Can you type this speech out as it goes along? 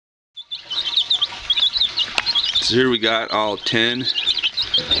So here we got all 10,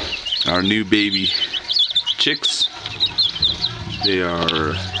 our new baby chicks. They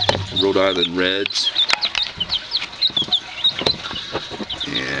are Rhode Island Reds,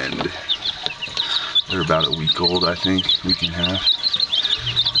 and they're about a week old, I think, week and a half.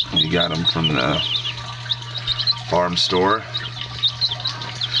 We got them from the farm store.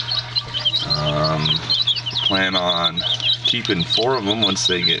 Plan on keeping 4 of them once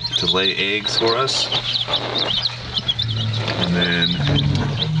they get to lay eggs for us, and then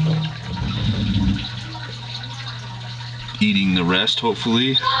eating the rest,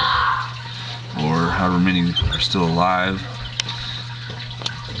 hopefully, or however many are still alive.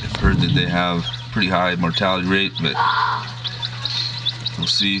 I've heard that they have pretty high mortality rate, but we'll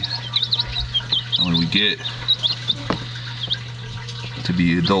see how many we get to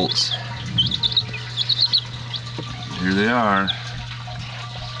be adults. Here they are.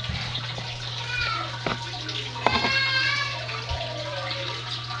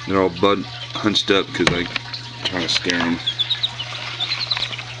 They're all hunched up because I'm trying to scare them.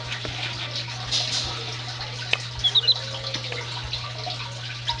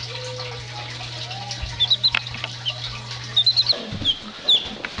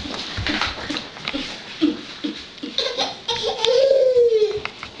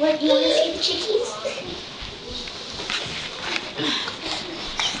 What, do you want to see the chickies?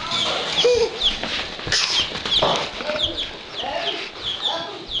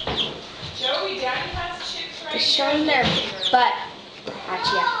 They're showing their butt.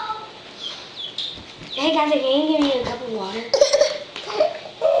 Gotcha. Hey guys, can you give me a cup of water?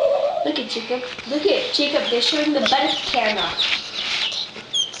 Look at Jacob. Look at Jacob. They're showing the butt of the camera.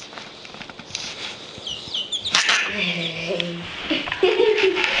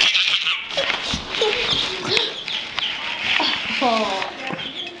 Oh.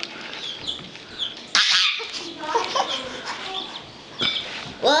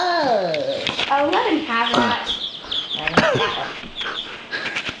 Whoa! I'll let him have that.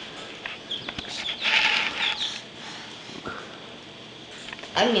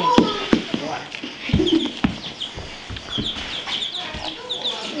 I'm gonna take the water.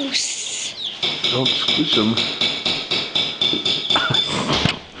 Don't squish them.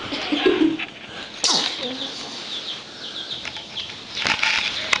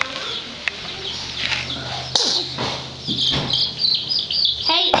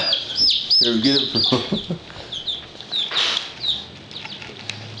 Hey! Here, get it from.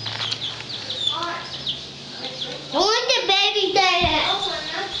 I want the baby there.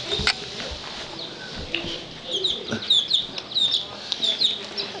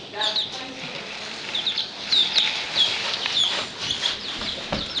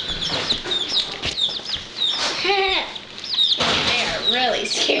 They are really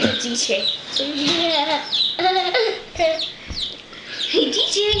scared of DJ. Hey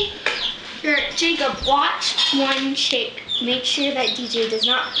DJ, or Jacob, watch one chick. Make sure that DJ does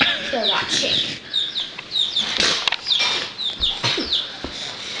not kill that chick.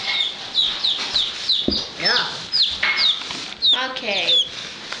 Yeah. Okay.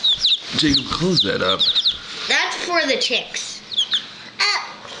 Jacob, close that up. That's for the chicks.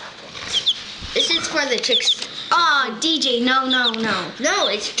 This is for the chicks. Oh, DJ, no. No,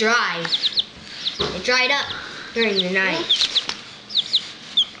 it's dry. It dried up during the night.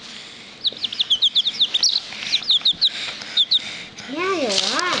 Yeah, you're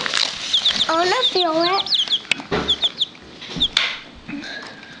right. I want to feel it.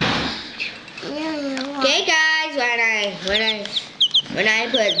 Yeah, you're right. Okay, guys, when I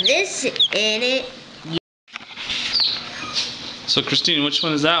put this in it. So, Christine, which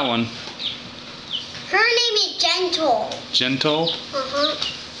one is that one? Her name is Gentle. Gentle?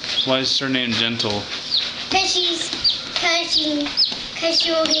 Why is her name Gentle? Cause she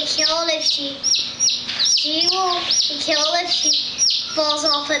will get killed if she will get killed if she falls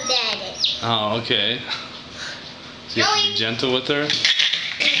off a bed. Oh, okay. So you have to be gentle with her? She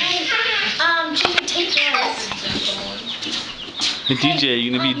can take yours. Hey DJ, are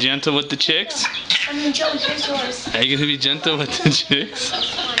you gonna be gentle with the chicks? Joey, here's yours. Are you gonna be gentle with the chicks?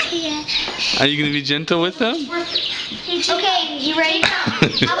 Yeah. Are you gonna be gentle with them? Okay, you ready? How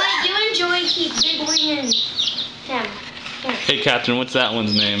about you and Joey keep Big Wing and him? Here. Hey Catherine, what's that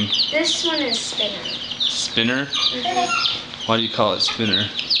one's name? This one is Spinner. Spinner? Why do you call it Spinner?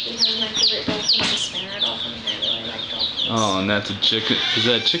 Because my favorite dolphin is a spinner dolphin, and I really like dolphins. Oh, and that's a chicken. Is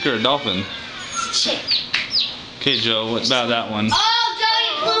that a chick or a dolphin? It's a chick. Okay, Joe, what about that one? Oh,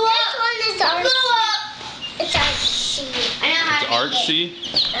 Joey blew up! This one is artsy. It's artsy. I know how It's artsy?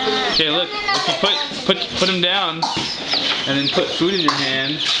 Okay, look. Put him down, and then put food in your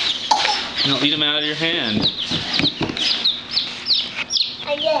hand, and it'll eat him out of your hand.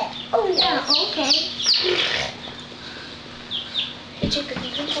 I get. Oh yeah. Okay. Hey, Jacob,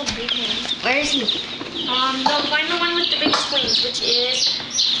 you can hold big one. Where is he? Find the one with the biggest wings, which is.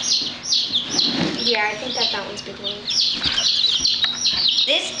 Yeah, I think that one's big wing.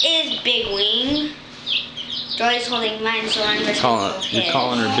 This is Big Wing. Joy's holding mine, so I'm just gonna hold his. You're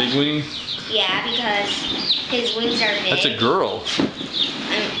calling her Big Wing? Yeah, because his wings are big. That's a girl.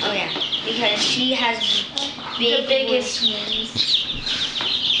 Oh yeah, because she has The biggest wings.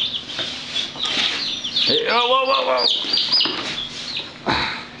 Hey, oh, whoa.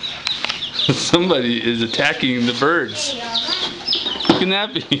 Somebody is attacking the birds. Who can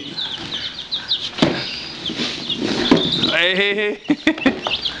that be? Hey.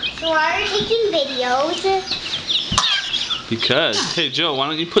 So why are you taking videos? Because, hey Joe, why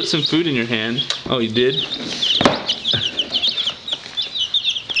don't you put some food in your hand? Oh, you did?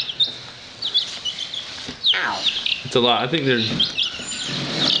 Ow. It's a lot. I think there's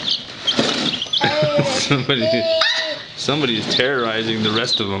somebody is terrorizing the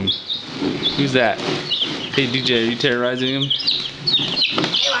rest of them. Who's that? Hey DJ, are you terrorizing him?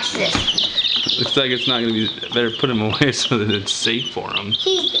 Hey, watch this. Looks like it's not gonna be. Better put him away so that it's safe for him.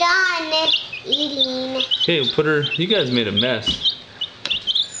 He's done eating. Okay, put her. You guys made a mess.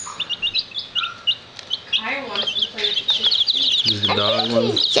 Kyle wants to play with the chicken. This is the dog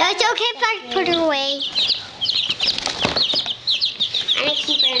one. So it's okay if I put her away. I'm gonna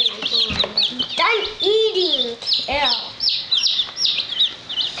keep her in my hand. Done eating. Ew.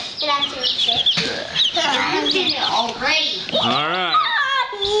 Did I do it? I did it already. All right.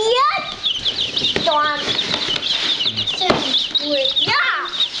 Yuck! Storm. So yeah.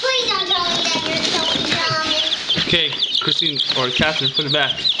 Please don't tell me that you're so yummy. Okay, Christine or Catherine, put it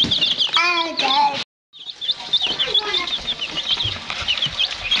back.